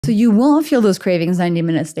So you won't feel those cravings 90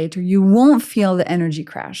 minutes later. You won't feel the energy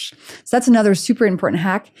crash. So that's another super important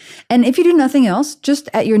hack. And if you do nothing else, just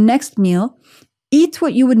at your next meal, eat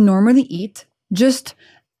what you would normally eat. Just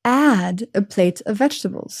add a plate of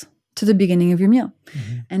vegetables to the beginning of your meal.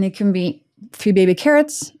 And it can be 3 baby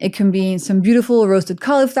carrots. It can be some beautiful roasted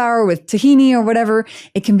cauliflower with tahini or whatever.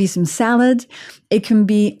 It can be some salad. It can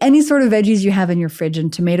be any sort of veggies you have in your fridge,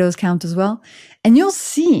 and tomatoes count as well. And you'll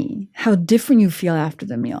see how different you feel after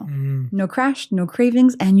the meal. No crash, no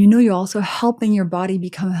cravings. And you know you're also helping your body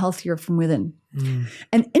become healthier from within.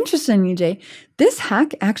 And interestingly, Jay, this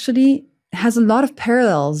hack actually has a lot of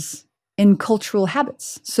parallels in cultural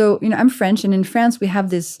habits. So, I'm French, and in France, we have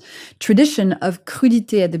this tradition of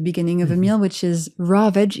crudité at the beginning of a meal, which is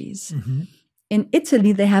raw veggies. In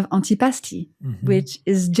Italy, they have antipasti, which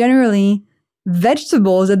is generally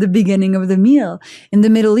vegetables at the beginning of the meal. In the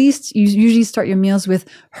Middle East, you usually start your meals with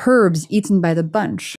herbs eaten by the bunch.